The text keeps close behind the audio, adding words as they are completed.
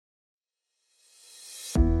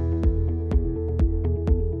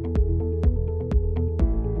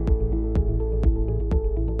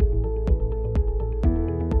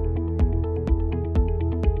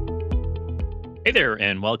Hey there,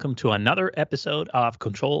 and welcome to another episode of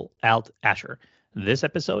Control Alt Azure. This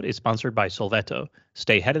episode is sponsored by Solveto.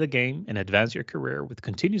 Stay ahead of the game and advance your career with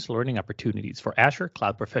continuous learning opportunities for Azure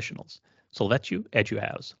cloud professionals. Solveto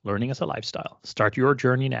EduHouse, learning as a lifestyle. Start your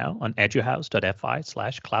journey now on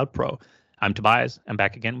eduhouse.fi/cloudpro. I'm Tobias. I'm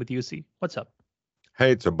back again with UC. What's up?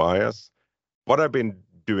 Hey, Tobias. What I've been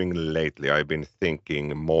doing lately, I've been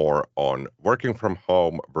thinking more on working from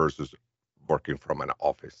home versus working from an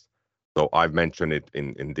office. So I've mentioned it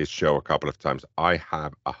in this show a couple of times. I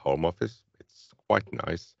have a home office. It's quite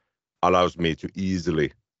nice. Allows me to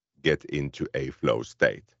easily get into a flow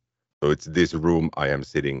state. So it's this room I am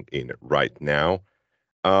sitting in right now.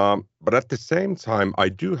 But at the same time, I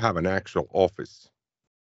do have an actual office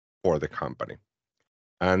for the company.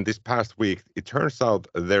 And this past week, it turns out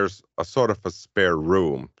there's a sort of a spare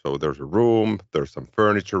room. So there's a room, there's some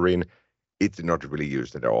furniture in. It's not really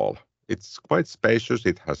used at all. It's quite spacious.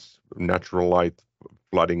 It has natural light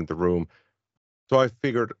flooding the room. So I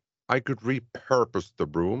figured I could repurpose the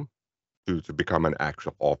room to become an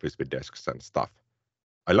actual office with desks and stuff.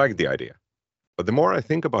 I like the idea. But the more I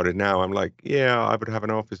think about it now, I'm like, yeah, I would have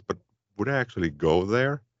an office, but would I actually go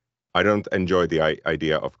there? I don't enjoy the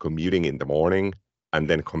idea of commuting in the morning and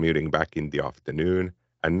then commuting back in the afternoon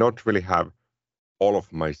and not really have all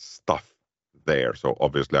of my stuff there. So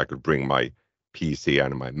obviously I could bring my PC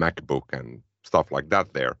and my MacBook and stuff like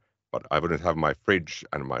that there, but I wouldn't have my fridge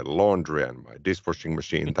and my laundry and my dishwashing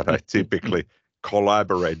machine that I typically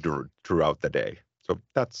collaborate throughout the day. So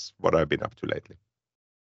that's what I've been up to lately.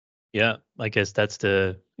 Yeah, I guess that's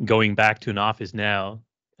the going back to an office now.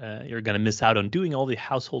 You're going to miss out on doing all the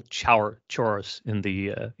household chores in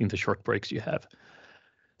the short breaks you have.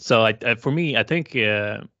 So for me, I think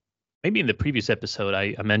maybe in the previous episode,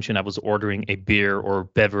 I mentioned I was ordering a beer or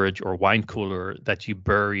beverage or wine cooler that you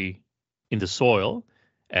bury in the soil,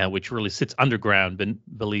 which really sits underground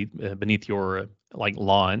beneath your like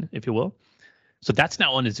lawn, if you will. So that's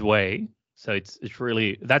now on its way. So it's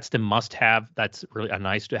really that's the must-have. That's really a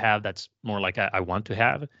nice to have. That's more like I want to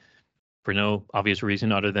have for no obvious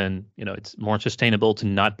reason other than it's more sustainable to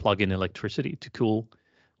not plug in electricity to cool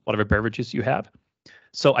whatever beverages you have.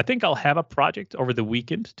 So I think I'll have a project over the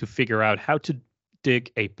weekend to figure out how to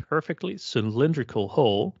dig a perfectly cylindrical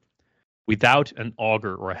hole without an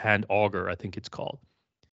auger or a hand auger, I think it's called,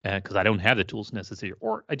 because I don't have the tools necessary,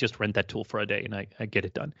 or I just rent that tool for a day and I get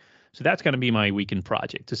it done. So that's going to be my weekend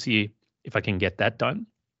project to see if I can get that done.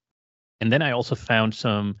 And then I also found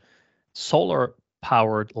some solar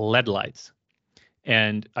powered LED lights,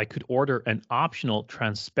 and I could order an optional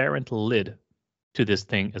transparent lid to this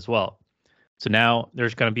thing as well. So now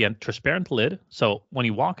there's going to be a transparent lid. So when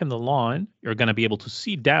you walk in the lawn, you're going to be able to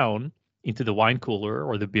see down into the wine cooler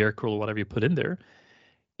or the beer cooler, whatever you put in there.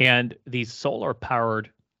 And these solar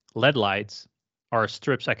powered LED lights are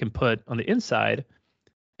strips I can put on the inside.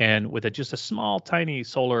 And with just a small, tiny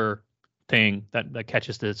solar thing that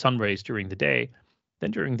catches the sun rays during the day,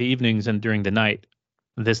 then during the evenings and during the night,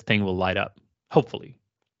 this thing will light up. Hopefully,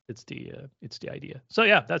 it's the idea. So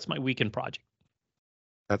yeah, that's my weekend project.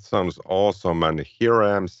 That sounds awesome. And here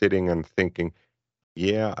I am sitting and thinking,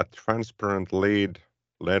 yeah, a transparent LED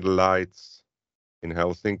lights in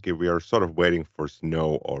Helsinki. We are sort of waiting for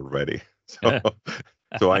snow already. So,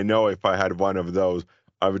 so I know if I had one of those,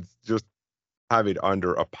 I would just have it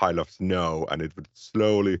under a pile of snow and it would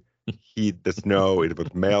slowly heat the snow. It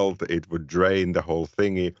would melt. It would drain the whole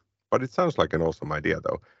thingy. But it sounds like an awesome idea,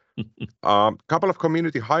 though. Couple of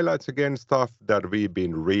community highlights again, stuff that we've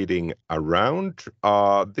been reading around.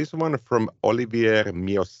 This one from Olivier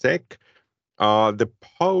Miosek. The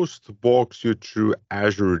post walks you through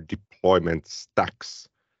Azure deployment stacks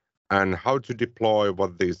and how to deploy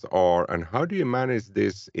what these are and how do you manage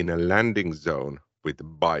this in a landing zone with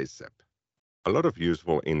Bicep. A lot of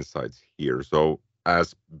useful insights here. So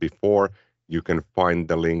as before, you can find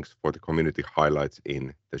the links for the community highlights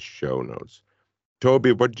in the show notes.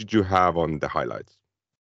 Toby, what did you have on the highlights?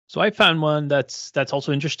 So I found one that's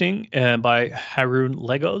also interesting by Haroon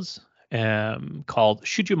Legos called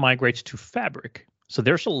 "Should You Migrate to Fabric?" So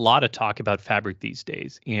there's a lot of talk about Fabric these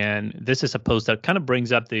days, and this is a post that kind of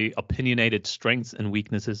brings up the opinionated strengths and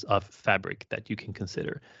weaknesses of Fabric that you can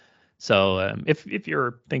consider. So if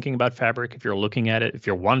you're thinking about Fabric, if you're looking at it, if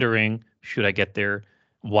you're wondering, should I get there?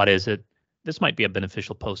 What is it? This might be a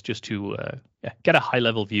beneficial post just to get a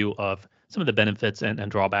high-level view of some of the benefits and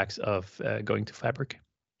drawbacks of going to Fabric.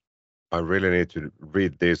 I really need to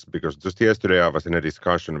read this because just yesterday I was in a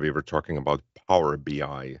discussion. We were talking about Power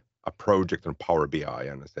BI, a project on Power BI,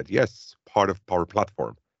 and I said, yes, part of Power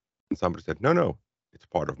Platform. And somebody said, no, it's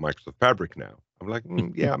part of Microsoft Fabric now. I'm like,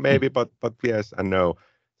 yeah, maybe, but yes and no.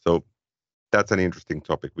 So that's an interesting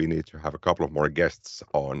topic. We need to have a couple of more guests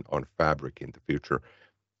on Fabric in the future.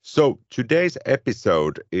 So today's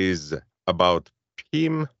episode is about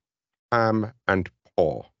PIM, PAM, and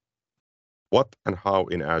PAW. What and how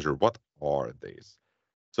in Azure? What are these?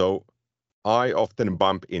 So I often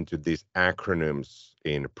bump into these acronyms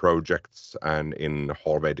in projects and in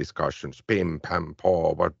hallway discussions. PIM, PAM,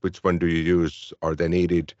 PAW. Which one do you use? Are they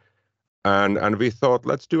needed? And we thought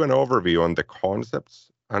let's do an overview on the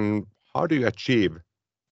concepts and how do you achieve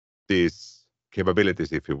these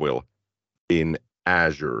capabilities, if you will, in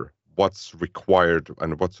Azure. What's required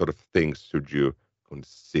and what sort of things should you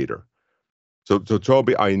consider? So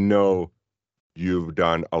Toby, I know you've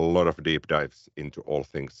done a lot of deep dives into all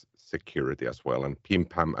things security as well, and PIM,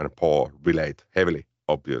 PAM, and PAW relate heavily,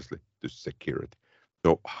 obviously, to security.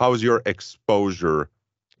 So how's your exposure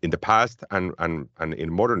in the past and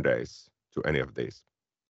in modern days to any of these?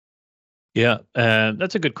 Yeah,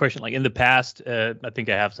 that's a good question. Like in the past, I think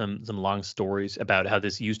I have some long stories about how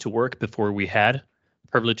this used to work before we had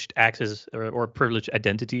privileged access or privileged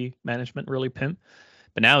identity management, really PIM.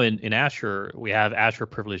 But now in Azure, we have Azure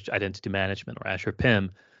Privileged Identity Management or Azure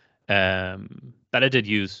PIM that I did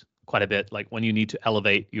use quite a bit, like when you need to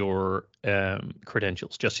elevate your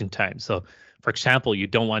credentials just in time. So, for example, you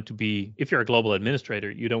don't want to be, if you're a global administrator,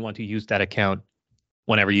 you don't want to use that account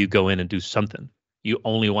whenever you go in and do something. You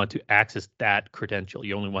only want to access that credential.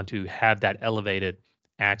 You only want to have that elevated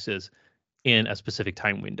access in a specific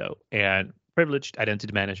time window. And privileged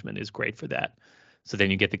identity management is great for that. So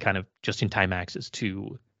then you get the kind of just-in-time access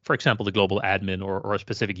to, for example, the global admin or a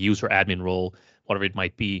specific user admin role, whatever it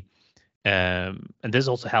might be. And this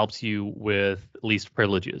also helps you with least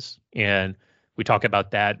privileges. And we talk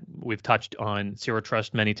about that. We've touched on zero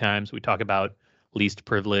trust many times. We talk about least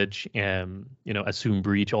privilege and assume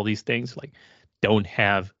breach, all these things. Like don't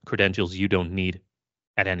have credentials you don't need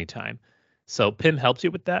at any time. So PIM helps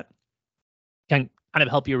you with that. Can kind of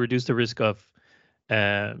help you reduce the risk of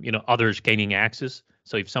others gaining access.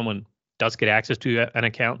 So if someone does get access to an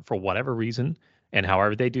account for whatever reason and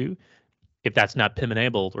however they do, if that's not PIM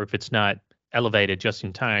enabled or if it's not elevated just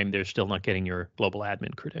in time, they're still not getting your global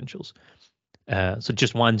admin credentials. So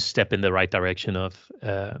just one step in the right direction of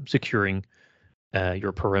securing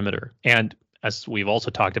your perimeter. And as we've also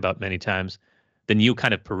talked about many times, the new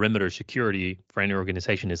kind of perimeter security for any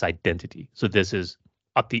organization is identity. So this is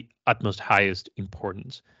at the utmost highest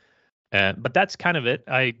importance. But that's kind of it.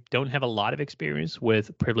 I don't have a lot of experience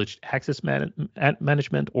with privileged access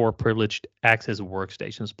management or privileged access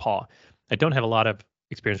workstations, PAW. I don't have a lot of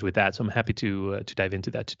experience with that, so I'm happy to dive into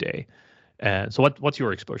that today. So what's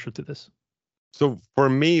your exposure to this? So for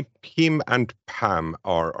me, PIM and PAM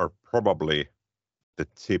are probably the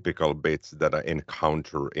typical bits that I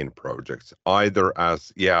encounter in projects, either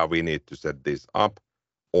as, yeah, we need to set this up,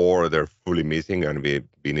 or they're fully missing and we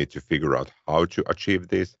need to figure out how to achieve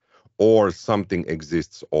this, or something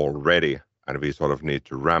exists already and we sort of need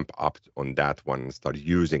to ramp up on that one and start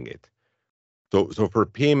using it. So for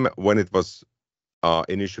PIM, when it was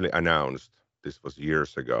initially announced, this was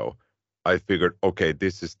years ago, I figured, okay,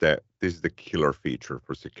 this is the killer feature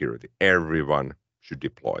for security. Everyone should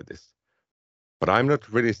deploy this. But I'm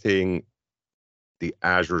not really seeing the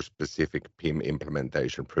Azure specific PIM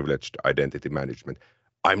implementation, privileged identity management.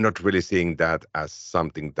 I'm not really seeing that as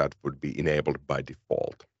something that would be enabled by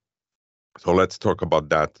default. So let's talk about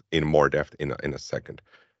that in more depth in a second.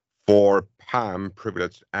 For PAM,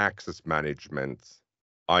 privileged access management,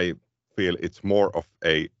 I feel it's more of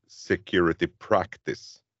a security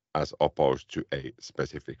practice as opposed to a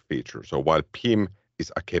specific feature. So while PIM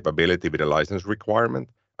is a capability with a license requirement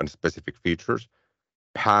and specific features,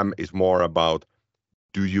 PAM is more about,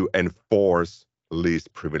 do you enforce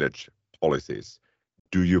least privilege policies?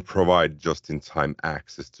 Do you provide just-in-time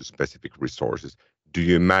access to specific resources? Do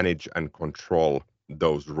you manage and control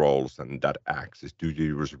those roles and that access? Do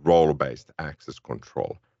you use role-based access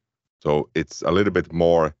control? So it's a little bit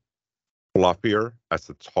more fluffier as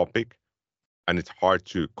a topic, and it's hard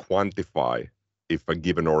to quantify if a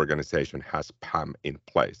given organization has PAM in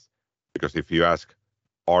place. Because if you ask,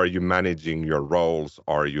 are you managing your roles?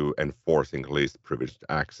 Are you enforcing least privileged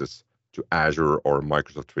access to Azure or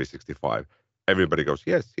Microsoft 365? Everybody goes,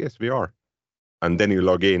 yes, we are. And then you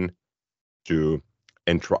log in to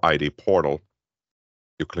Entra ID portal.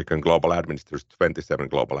 You click on global admins. There's 27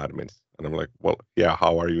 global admins. And I'm like, well, yeah,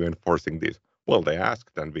 how are you enforcing these? Well, they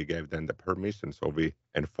asked and we gave them the permission, so we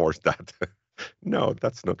enforced that. No,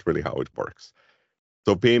 that's not really how it works.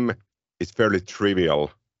 So PIM is fairly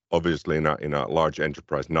trivial. Obviously, in a large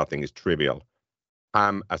enterprise, nothing is trivial.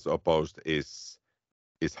 PAM, as opposed, is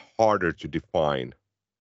harder to define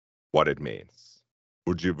what it means.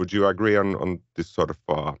 Would you agree on this sort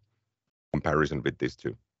of comparison with these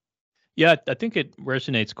two? Yeah, I think it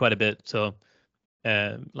resonates quite a bit. So,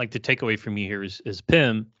 like the takeaway for me here is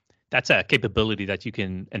PIM. That's a capability that you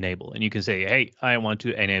can enable, and you can say, "Hey, I want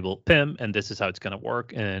to enable PIM, and this is how it's going to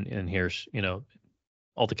work." And here's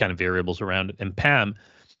all the kind of variables around it. And PAM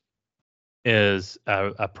is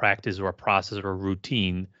a practice or a process or a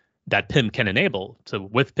routine that PIM can enable. So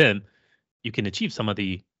with PIM, you can achieve some of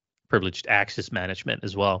the privileged access management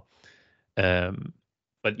as well.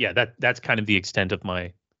 But yeah, that's kind of the extent of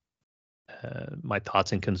my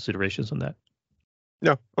thoughts and considerations on that.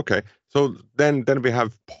 Yeah. Okay. So then we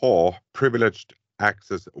have PAW, Privileged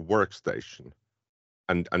Access Workstation,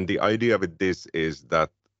 and the idea with this is that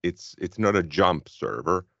it's not a jump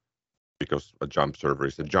server, because a jump server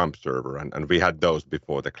is a jump server, and we had those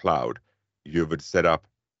before the cloud. You would set up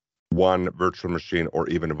one virtual machine or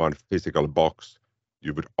even one physical box.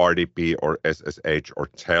 You would RDP or SSH or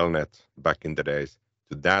Telnet back in the days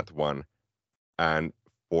to that one, and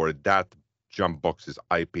for that jump box's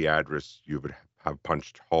IP address, you would have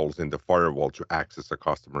punched holes in the firewall to access a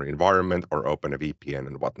customer environment or open a VPN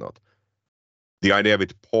and whatnot. The idea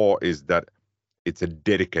with PAW is that it's a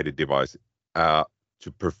dedicated device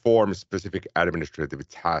to perform specific administrative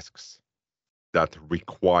tasks that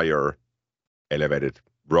require elevated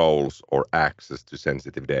roles or access to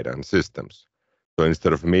sensitive data and systems. So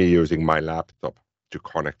instead of me using my laptop to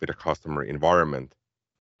connect with a customer environment,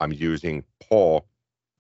 I'm using PAW,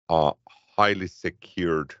 a highly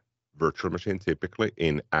secured virtual machine, typically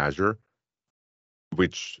in Azure,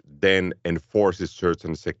 which then enforces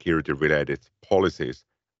certain security related policies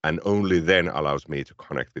and only then allows me to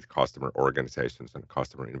connect with customer organizations and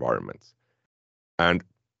customer environments. And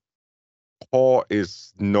PAW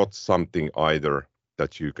is not something either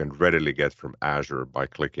that you can readily get from Azure by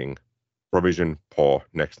clicking provision, PAW,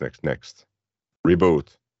 next,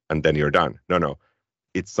 reboot, and then you're done. No.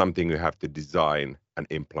 It's something you have to design and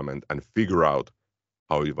implement and figure out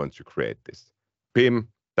how you want to create this. PIM,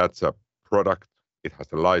 that's a product. It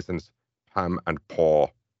has a license. PAM and PAW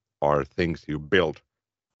are things you build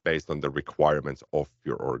based on the requirements of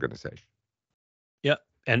your organization. Yeah,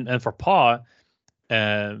 and for PAW,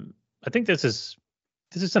 I think this is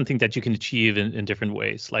something that you can achieve in different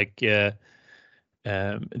ways. Like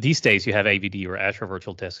these days, you have AVD or Azure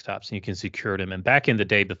Virtual Desktops, and you can secure them. And back in the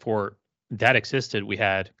day, before that existed, we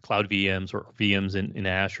had cloud VMs or VMs in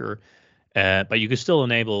Azure, but you could still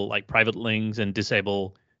enable like private links and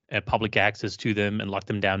disable public access to them and lock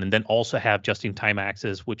them down, and then also have just-in-time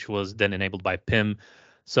access, which was then enabled by PIM.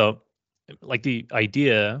 So, like the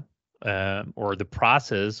idea or the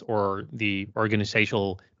process or the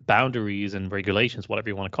organizational boundaries and regulations, whatever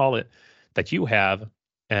you want to call it, that you have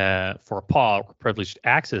for PAW or privileged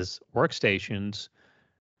access workstations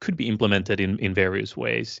could be implemented in various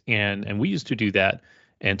ways. And we used to do that.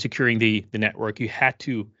 And securing the network, you had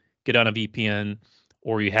to get on a VPN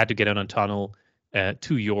or you had to get on a tunnel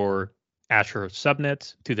to your Azure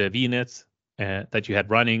subnet, to the VNets that you had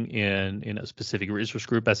running in a specific resource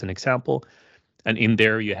group, as an example. And in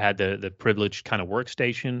there, you had the privileged kind of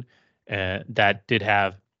workstation that did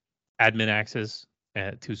have admin access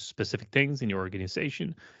to specific things in your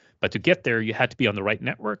organization. But to get there, you had to be on the right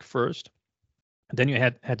network first. Then you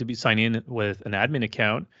had to be signed in with an admin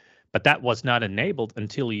account, but that was not enabled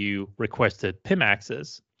until you requested PIM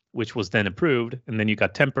access, which was then approved, and then you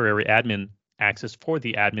got temporary admin access for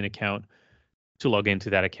the admin account to log into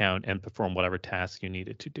that account and perform whatever task you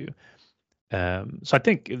needed to do. So I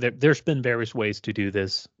think there's been various ways to do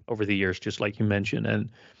this over the years, just like you mentioned,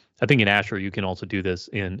 and I think in Azure you can also do this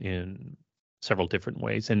in several different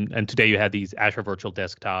ways. And today you have these Azure Virtual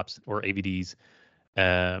Desktops or AVDs.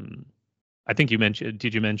 I think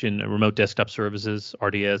did you mention remote desktop services,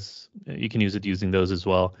 RDS? You can use it using those as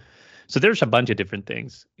well. So there's a bunch of different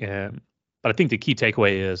things. But I think the key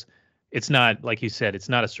takeaway is it's not, like you said, it's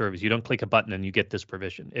not a service. You don't click a button and you get this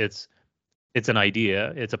provision. It's an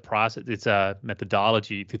idea, it's a process, it's a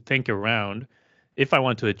methodology to think around. If I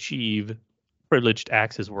want to achieve privileged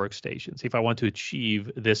access workstations, if I want to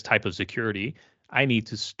achieve this type of security, I need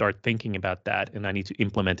to start thinking about that, and I need to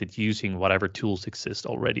implement it using whatever tools exist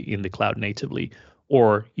already in the cloud natively,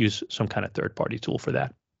 or use some kind of third-party tool for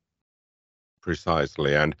that.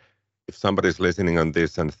 Precisely. And if somebody's listening on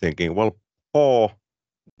this and thinking, well, Paul,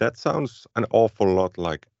 that sounds an awful lot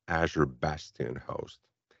like Azure Bastion host.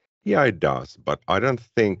 Yeah, it does, but I don't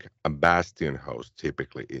think a Bastion host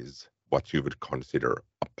typically is what you would consider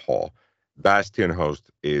a PAW. Bastion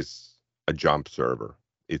host is a jump server.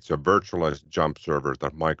 It's a virtualized jump server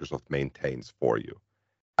that Microsoft maintains for you.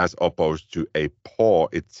 As opposed to a PAW,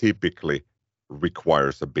 it typically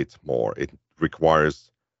requires a bit more. It requires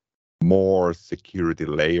more security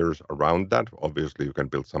layers around that. Obviously, you can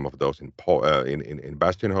build some of those in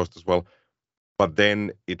Bastion host as well, but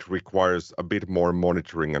then it requires a bit more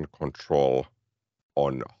monitoring and control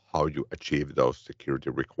on how you achieve those security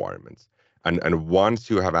requirements. And once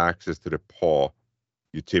you have access to the PAW,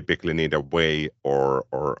 you typically need a way or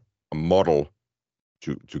a model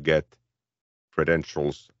to get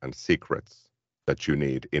credentials and secrets that you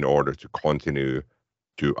need in order to continue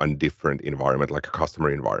to a different environment, like a customer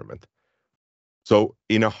environment. So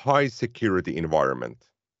in a high security environment,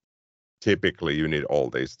 typically you need all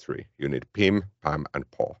these three. You need PIM, PAM, and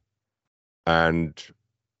PAW. And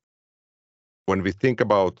when we think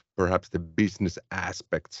about perhaps the business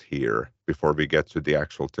aspects here, before we get to the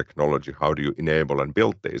actual technology, how do you enable and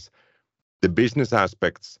build this? The business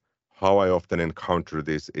aspects, how I often encounter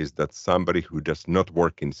this is that somebody who does not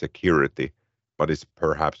work in security, but is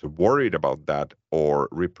perhaps worried about that or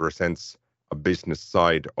represents a business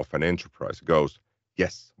side of an enterprise goes,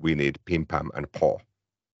 yes, we need PIM, PAM, and PAW.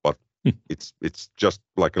 But it's just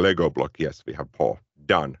like a Lego block. Yes, we have PAW.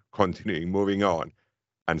 Done. Continuing, moving on.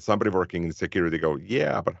 And somebody working in security go,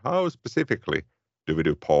 yeah, but how specifically do we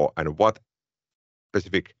do PAW, and what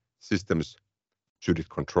specific systems should it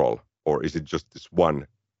control? Or is it just this one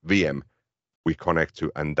VM we connect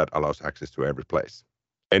to and that allows access to every place?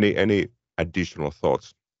 Any additional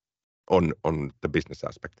thoughts on the business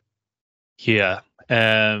aspect? Yeah.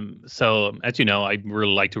 So as you know, I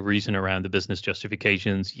really like to reason around the business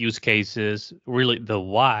justifications, use cases, really the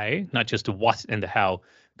why, not just the what and the how,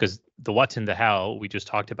 because the what's and the how we just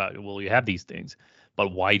talked about. Well, you have these things,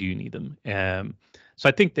 but why do you need them? So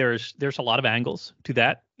I think there's a lot of angles to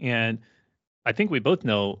that, and I think we both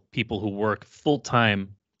know people who work full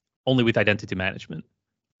time only with identity management,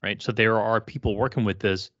 right? So there are people working with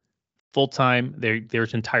this full time.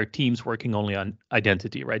 There's entire teams working only on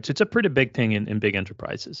identity, right? So it's a pretty big thing in big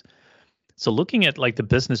enterprises. So looking at like the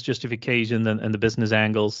business justification and the business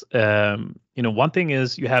angles, one thing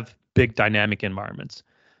is you have big dynamic environments.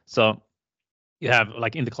 So you have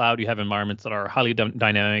like in the cloud, you have environments that are highly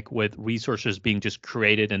dynamic with resources being just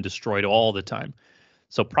created and destroyed all the time.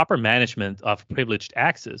 So proper management of privileged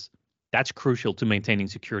access, that's crucial to maintaining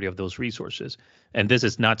security of those resources. And this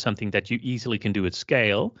is not something that you easily can do at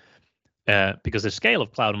scale, because the scale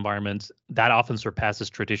of cloud environments, that often surpasses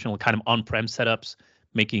traditional kind of on-prem setups,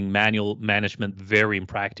 making manual management very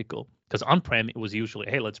impractical. Because on-prem, it was usually,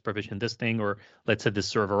 hey, let's provision this thing, or let's set this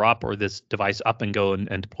server up or this device up and go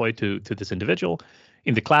and deploy to this individual.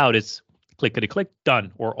 In the cloud, it's clickety-click,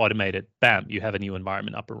 done, or automated. Bam, you have a new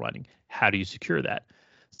environment up and running. How do you secure that?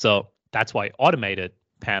 So that's why automated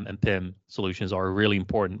PAM and PIM solutions are really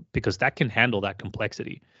important, because that can handle that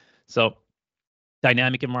complexity. So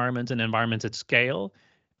dynamic environments and environments at scale,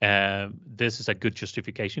 this is a good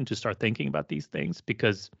justification to start thinking about these things,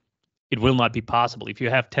 because it will not be possible if you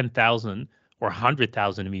have 10,000 or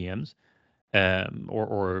 100,000 VMs,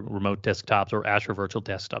 or remote desktops or Azure virtual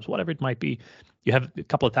desktops, whatever it might be. You have a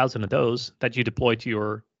couple of thousand of those that you deploy to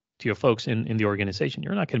your folks in the organization.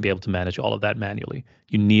 You're not going to be able to manage all of that manually.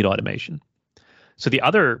 You need automation. So the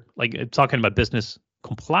other, like talking about business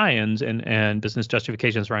compliance and business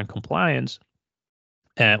justifications around compliance,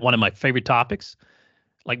 one of my favorite topics,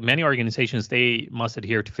 like many organizations, they must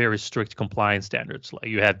adhere to very strict compliance standards. Like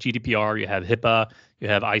you have GDPR, you have HIPAA, you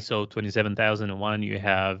have ISO 27001, you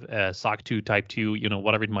have SOC 2 Type 2,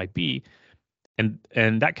 whatever it might be. And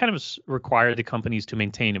that kind of require the companies to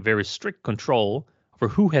maintain a very strict control for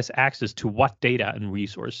who has access to what data and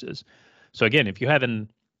resources. So again, if you have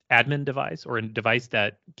an admin device or a device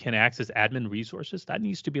that can access admin resources, that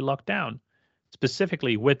needs to be locked down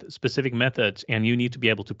specifically with specific methods, and you need to be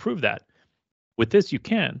able to prove that. With this, you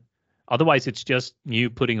can. Otherwise, it's just you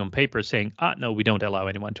putting on paper saying, no, we don't allow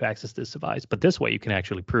anyone to access this device. But this way, you can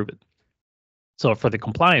actually prove it. So for the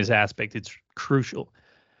compliance aspect, it's crucial.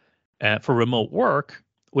 For remote work,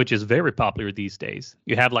 which is very popular these days,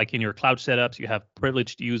 you have like in your cloud setups, you have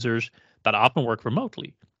privileged users that often work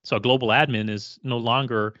remotely. So a global admin is no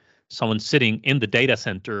longer someone sitting in the data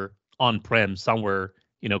center on-prem somewhere,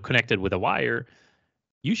 connected with a wire.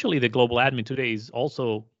 Usually the global admin today is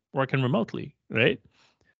also working remotely, right?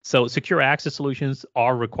 So secure access solutions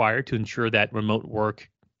are required to ensure that remote work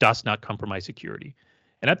does not compromise security.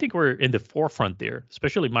 And I think we're in the forefront there,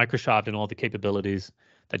 especially Microsoft and all the capabilities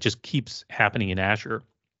that just keeps happening in Azure.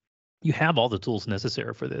 You have all the tools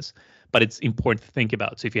necessary for this, but it's important to think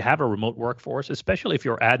about. So if you have a remote workforce, especially if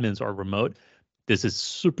your admins are remote, this is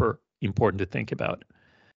super important to think about.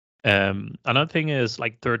 Another thing is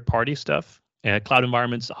like third-party stuff. Cloud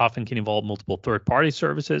environments often can involve multiple third-party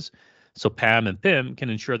services. So PAM and PIM can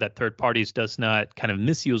ensure that third parties does not kind of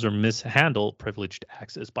misuse or mishandle privileged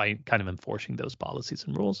access by kind of enforcing those policies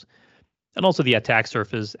and rules. And also the attack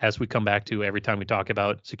surface, as we come back to every time we talk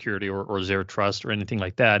about security or zero trust or anything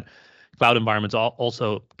like that, cloud environments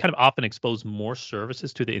also kind of often expose more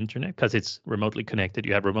services to the internet because it's remotely connected.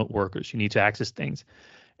 You have remote workers. You need to access things.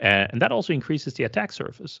 And that also increases the attack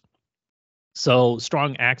surface. So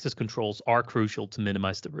strong access controls are crucial to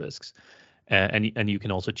minimize the risks. And you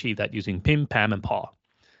can also achieve that using PIM, PAM, and PAW.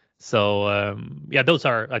 So yeah, those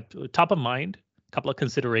are top of mind. A couple of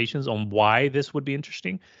considerations on why this would be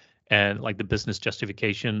interesting, and like the business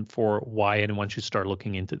justification for why anyone should start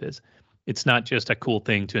looking into this. It's not just a cool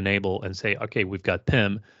thing to enable and say, okay, we've got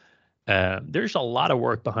PIM. There's a lot of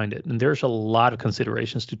work behind it, and there's a lot of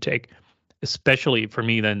considerations to take. Especially for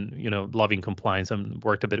me, then loving compliance and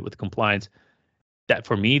worked a bit with compliance. That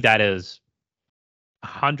for me, that is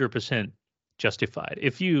 100% justified.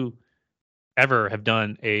 If you ever have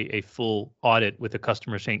done a full audit with a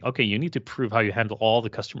customer saying, okay, you need to prove how you handle all the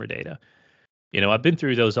customer data. I've been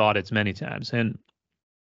through those audits many times. And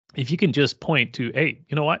if you can just point to, hey,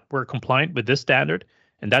 you know what, we're compliant with this standard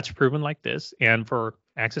and that's proven like this. And for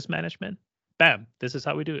access management, bam, this is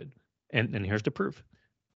how we do it. And here's the proof.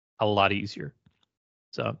 A lot easier.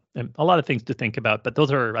 So a lot of things to think about, but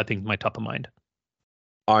those are, I think, my top of mind.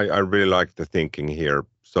 I really like the thinking here.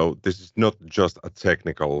 So this is not just a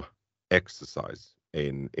technical exercise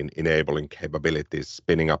in enabling capabilities,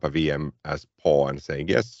 spinning up a VM as PAW and saying,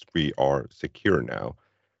 yes, we are secure now.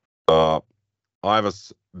 I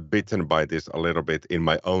was bitten by this a little bit in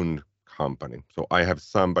my own company. So I have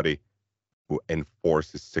somebody who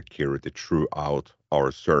enforces security throughout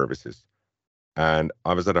our services. And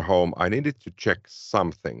I was at home, I needed to check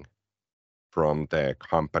something from the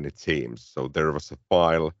company Teams. So there was a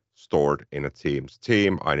file stored in a Teams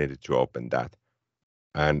team. I needed to open that.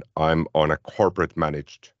 And I'm on a corporate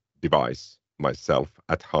managed device myself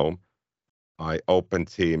at home. I open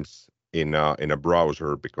Teams in a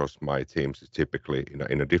browser because my Teams is typically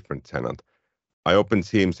in a different tenant. I open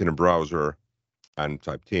Teams in a browser and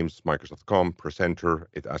type Teams, Microsoft.com, presenter.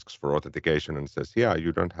 It asks for authentication and says, yeah,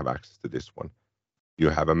 you don't have access to this one. You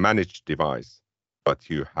have a managed device, but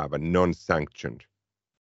you have a non-sanctioned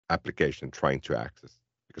application trying to access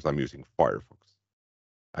because I'm using Firefox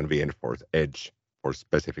and we enforce Edge for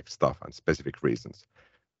specific stuff and specific reasons.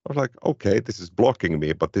 I was like, okay, this is blocking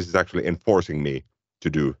me, but this is actually enforcing me to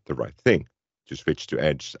do the right thing, to switch to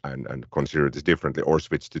Edge and consider this differently, or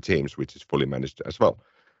switch to Teams, which is fully managed as well.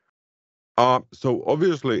 So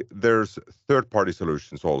obviously there's third-party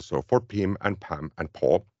solutions also for PIM and PAM and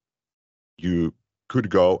PAW. You could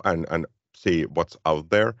go and see what's out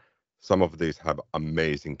there. Some of these have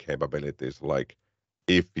amazing capabilities, like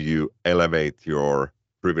if you elevate your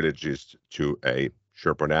privileges to a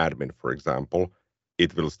SharePoint admin, for example,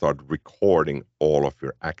 it will start recording all of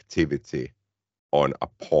your activity on a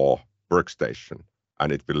PAW workstation,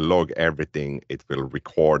 and it will log everything. It will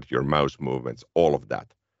record your mouse movements, all of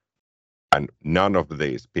that. And none of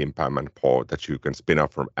these PIM, PAM, and PAW that you can spin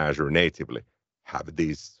up from Azure natively have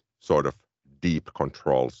these sort of deep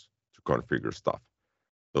controls to configure stuff.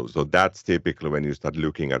 So that's typically when you start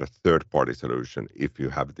looking at a third-party solution, if you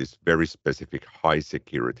have this very specific high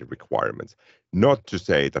security requirements. Not to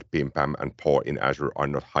say that PIM, PAM, and PAW in Azure are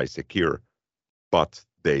not high secure, but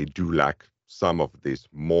they do lack some of these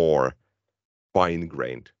more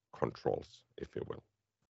fine-grained controls, if you will.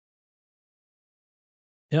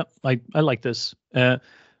 Yeah, I like this.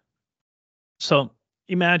 So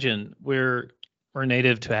imagine we're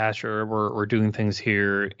native to Azure, we're doing things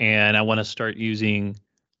here, and I want to start using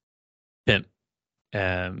PIM,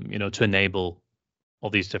 to enable all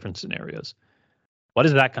these different scenarios. What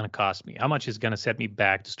is that going to cost me? How much is going to set me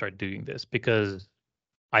back to start doing this? Because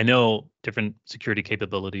I know different security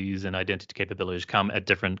capabilities and identity capabilities come at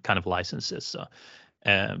different kind of licenses. So,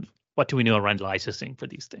 what do we know around licensing for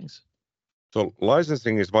these things? So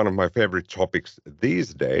licensing is one of my favorite topics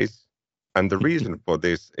these days. And the reason for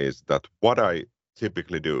this is that what I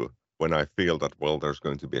typically do when I feel that, well, there's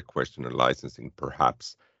going to be a question on licensing,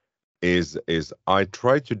 perhaps, is I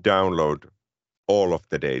try to download all of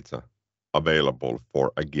the data available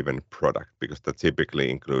for a given product, because that typically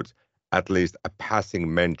includes at least a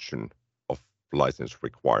passing mention of license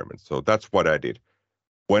requirements. So that's what I did.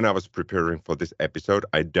 When I was preparing for this episode,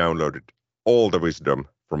 I downloaded all the wisdom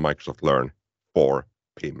from Microsoft Learn for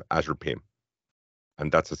PIM, Azure PIM.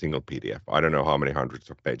 And that's a single PDF. I don't know how many hundreds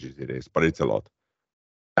of pages it is, but it's a lot.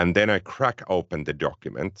 And then I crack open the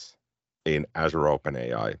documents in Azure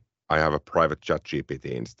OpenAI. I have a private ChatGPT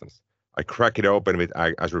instance. I crack it open with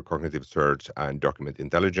Azure Cognitive Search and Document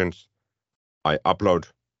Intelligence. I upload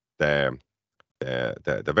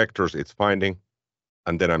the vectors it's finding,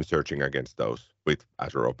 and then I'm searching against those with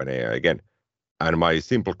Azure OpenAI again. And my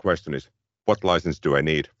simple question is, what license do I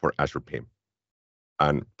need for Azure PIM?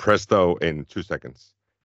 And presto, in 2 seconds,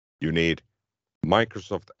 you need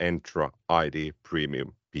Microsoft Entra ID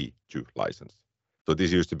Premium P2 license. So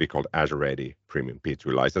this used to be called Azure AD Premium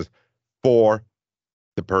P2 license for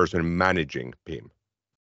the person managing PIM.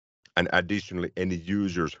 And additionally, any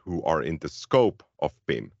users who are in the scope of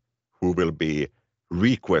PIM, who will be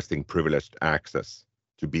requesting privileged access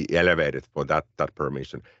to be elevated for that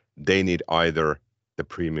permission, they need either the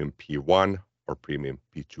Premium P1 or Premium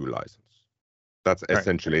P2 license. That's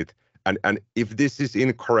essentially it. And if this is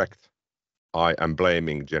incorrect, I am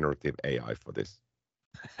blaming generative AI for this.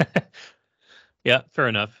 Yeah, fair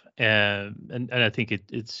enough. And I think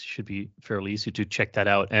it should be fairly easy to check that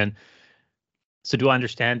out. And so do I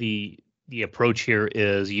understand the approach here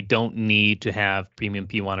is you don't need to have Premium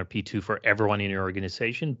P1 or P2 for everyone in your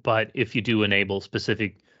organization, but if you do enable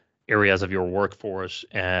specific areas of your workforce,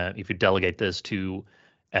 if you delegate this to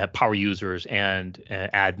power users and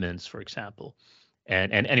admins, for example,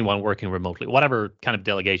 and anyone working remotely, whatever kind of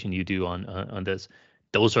delegation you do on this,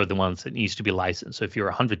 those are the ones that needs to be licensed. So if you're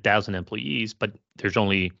 100,000 employees, but there's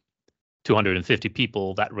only 250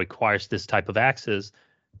 people that requires this type of access,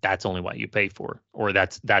 that's only what you pay for, or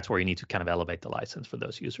that's where you need to kind of elevate the license for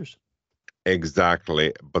those users.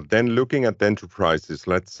 Exactly. But then looking at enterprises,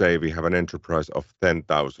 let's say we have an enterprise of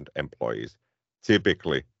 10,000 employees.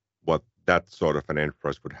 Typically, what that sort of an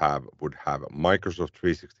enterprise would have a Microsoft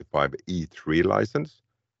 365 E3 license,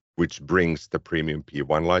 which brings the Premium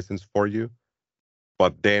P1 license for you.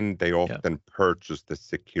 But then they often purchase the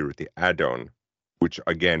security add-on, which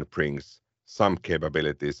again brings some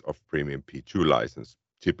capabilities of Premium P2 license,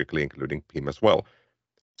 typically including PIM as well.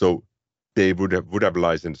 So they would have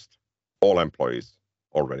licensed all employees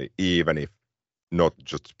already, even if not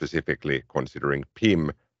just specifically considering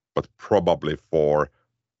PIM, but probably for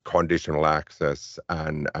conditional access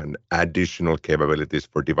and additional capabilities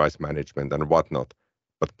for device management and whatnot.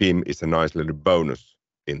 But PIM is a nice little bonus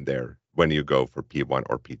in there when you go for P1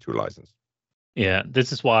 or P2 license. Yeah,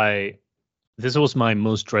 this was my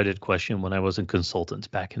most dreaded question when I was a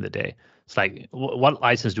consultant back in the day. It's like, what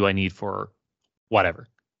license do I need for whatever?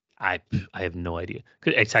 I have no idea.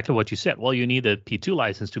 Exactly what you said. Well, you need a P2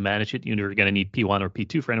 license to manage it. You're going to need P1 or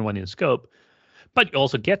P2 for anyone in scope. But you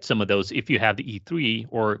also get some of those if you have the E3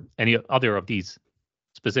 or any other of these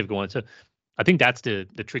specific ones. So I think that's the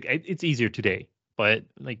trick. It's easier today, but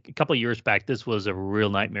like a couple of years back, this was a real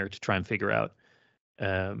nightmare to try and figure out.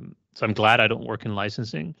 So I'm glad I don't work in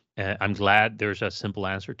licensing. I'm glad there's a simple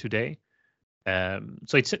answer today.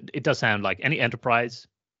 So it does sound like any enterprise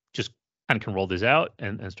just kind of can roll this out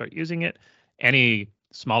and start using it. Any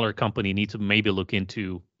smaller company needs to maybe look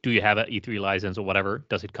into, do you have an E3 license or whatever?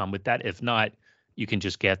 Does it come with that? If not, you can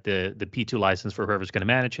just get the P2 license for whoever's going to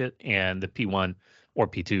manage it, and the P1 or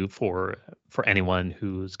P2 for anyone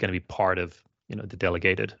who's going to be part of the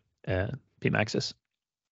delegated PIM access.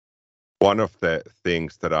 One of the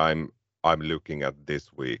things that I'm looking at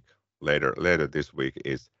this week, later this week,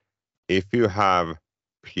 is if you have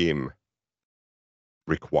PIM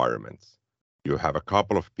requirements, you have a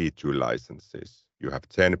couple of P2 licenses, you have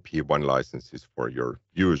 10 P1 licenses for your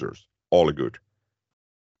users, all good.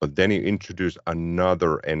 But then you introduce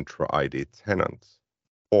another Entra ID tenant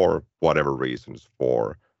for whatever reasons,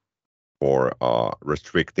 for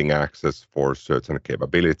restricting access for certain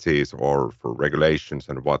capabilities or for regulations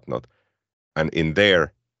and whatnot. And in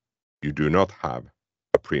there, you do not have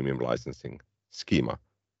a premium licensing schema.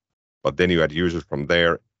 But then you add users from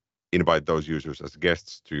there, invite those users as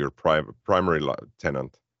guests to your primary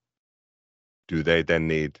tenant. Do they then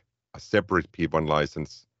need a separate P1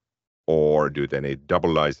 license, or do they need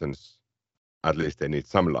double license? At least they need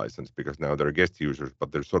some license, because now they're guest users,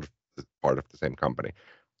 but they're sort of part of the same company.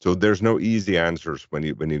 So there's no easy answers when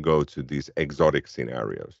you go to these exotic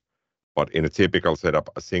scenarios. But in a typical setup,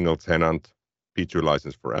 a single tenant, P2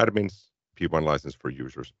 license for admins, P1 license for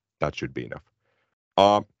users, that should be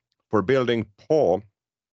enough. For building PAW,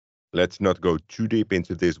 let's not go too deep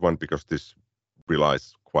into this one, because this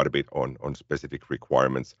relies quite a bit on specific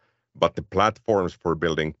requirements. But the platforms for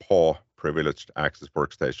building PAW, Privileged Access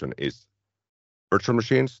Workstation, is virtual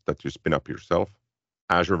machines that you spin up yourself,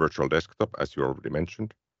 Azure Virtual Desktop, as you already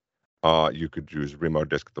mentioned. You could use remote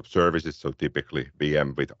desktop services, so typically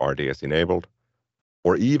VM with RDS enabled,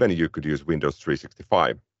 or even you could use Windows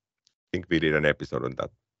 365. I think we did an episode on that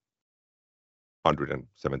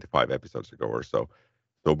 175 episodes ago or so.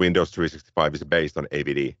 So Windows 365 is based on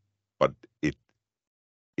AVD, but it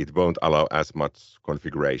won't allow as much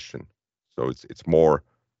configuration. So it's more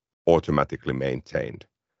automatically maintained.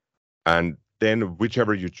 And then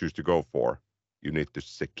whichever you choose to go for, you need to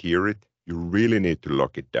secure it. You really need to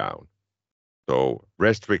lock it down. So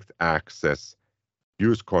restrict access,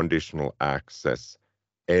 use conditional access,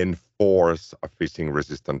 enforce a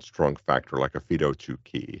phishing-resistant strong factor like a FIDO2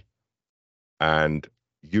 key, and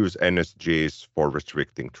use NSGs for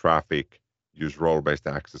restricting traffic, use role-based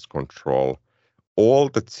access control. All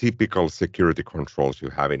the typical security controls you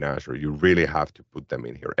have in Azure, you really have to put them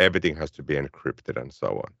in here. Everything has to be encrypted and so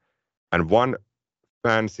on. And one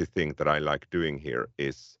fancy thing that I like doing here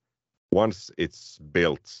is once it's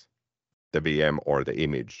built, the VM or the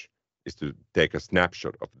image, is to take a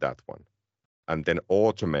snapshot of that one and then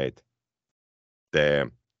automate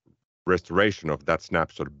the restoration of that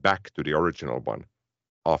snapshot back to the original one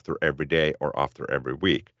after every day or after every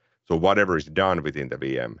week. So whatever is done within the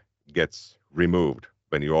VM gets removed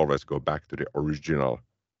when you always go back to the original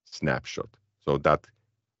snapshot. So that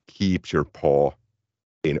keeps your paw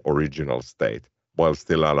in original state while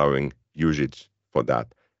still allowing usage for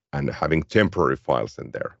that and having temporary files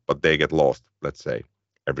in there, but they get lost, let's say,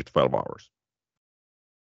 every 12 hours.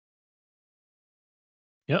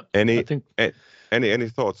 Yep. Any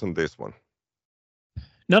thoughts on this one?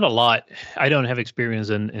 Not a lot. I don't have experience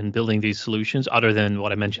in building these solutions other than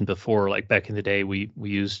what I mentioned before. Like back in the day, we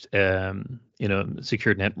used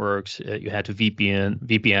secured networks. You had to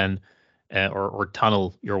VPN or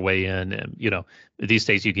tunnel your way in. These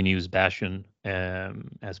days you can use Bastion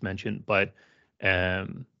as mentioned, but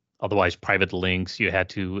otherwise private links. You had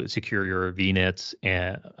to secure your VNets,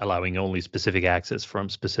 allowing only specific access from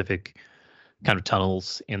specific kind of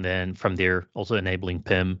tunnels, and then from there also enabling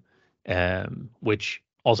PIM, which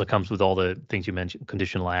also comes with all the things you mentioned,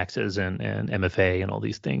 conditional access and MFA and all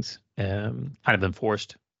these things, kind of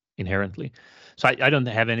enforced inherently. So I don't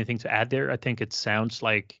have anything to add there. I think it sounds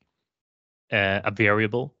like a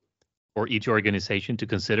variable for each organization to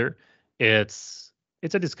consider. It's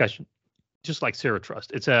a discussion, just like Zero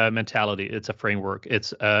Trust. It's a mentality. It's a framework.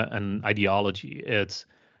 It's an ideology. It's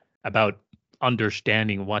about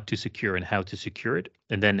understanding what to secure and how to secure it.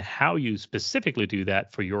 And then how you specifically do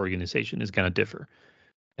that for your organization is going to differ,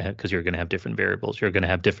 because you're going to have different variables. You're going to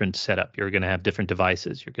have different setup. You're going to have different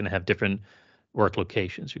devices. You're going to have different work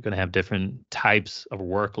locations. You're going to have different types of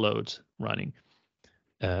workloads running.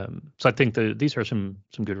 So I think these are some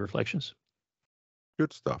good reflections.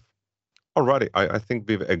 Good stuff. Alrighty, I think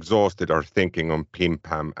we've exhausted our thinking on PIM,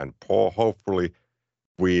 PAM, and PAW. Hopefully,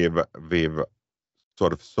 we've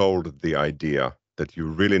sort of sold the idea that you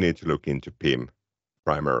really need to look into PIM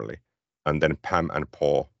primarily, and then PAM and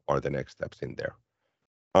PAW are the next steps in there.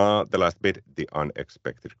 The last bit, the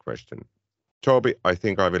unexpected question. Toby, I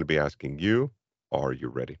think I will be asking you, are you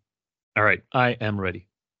ready? All right, I am ready.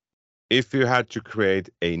 If you had to create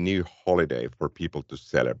a new holiday for people to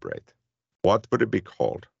celebrate, what would it be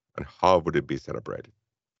called and how would it be celebrated?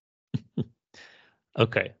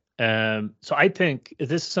 Okay. So I think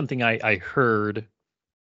this is something I heard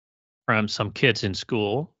from some kids in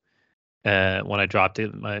school when I dropped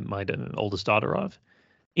my oldest daughter off.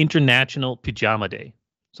 International Pajama Day.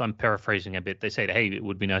 So I'm paraphrasing a bit. They said, hey, it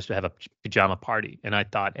would be nice to have a pajama party. And I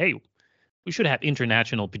thought, hey, we should have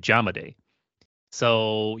International Pajama Day.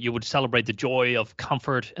 So you would celebrate the joy of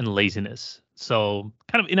comfort and laziness. So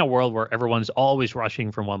kind of in a world where everyone's always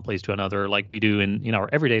rushing from one place to another, like we do in our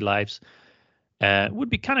everyday lives, it would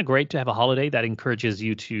be kind of great to have a holiday that encourages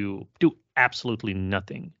you to do absolutely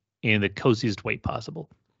nothing in the coziest way possible,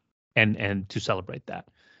 and to celebrate that.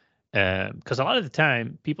 Because a lot of the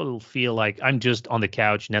time people feel like I'm just on the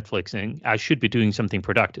couch Netflixing. I should be doing something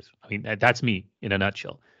productive. I mean, that's me in a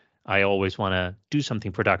nutshell. I always want to do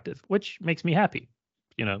something productive, which makes me happy,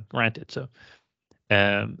 granted. So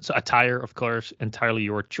attire, of course, entirely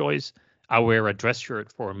your choice. I wear a dress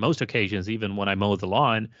shirt for most occasions, even when I mow the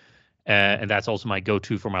lawn. And that's also my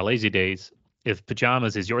go-to for my lazy days. If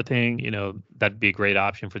pajamas is your thing, that'd be a great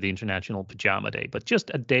option for the International Pajama Day. But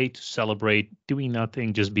just a day to celebrate doing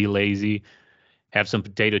nothing, just be lazy, have some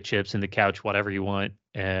potato chips in the couch, whatever you want.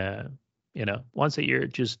 Once a year,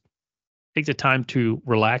 just take the time to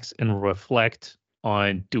relax and reflect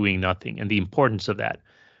on doing nothing and the importance of that,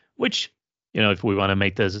 which, if we want to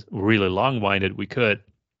make this really long-winded, we could,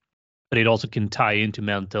 but it also can tie into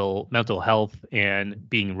mental health and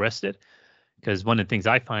being rested. Because one of the things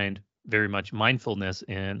I find very much mindfulness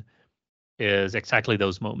in is exactly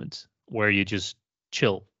those moments where you just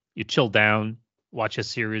chill. You chill down, watch a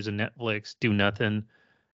series of Netflix, do nothing,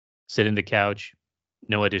 sit in the couch,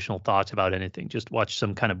 no additional thoughts about anything. Just watch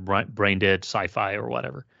some kind of brain dead sci-fi or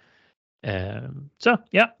whatever. So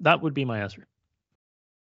yeah, that would be my answer.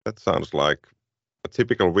 That sounds like a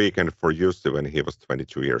typical weekend for Jussi when he was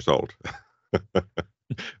 22 years old.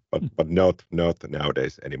 but not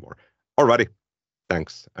nowadays anymore. Alrighty.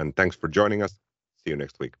 Thanks. And thanks for joining us. See you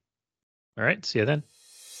next week. All right. See you then.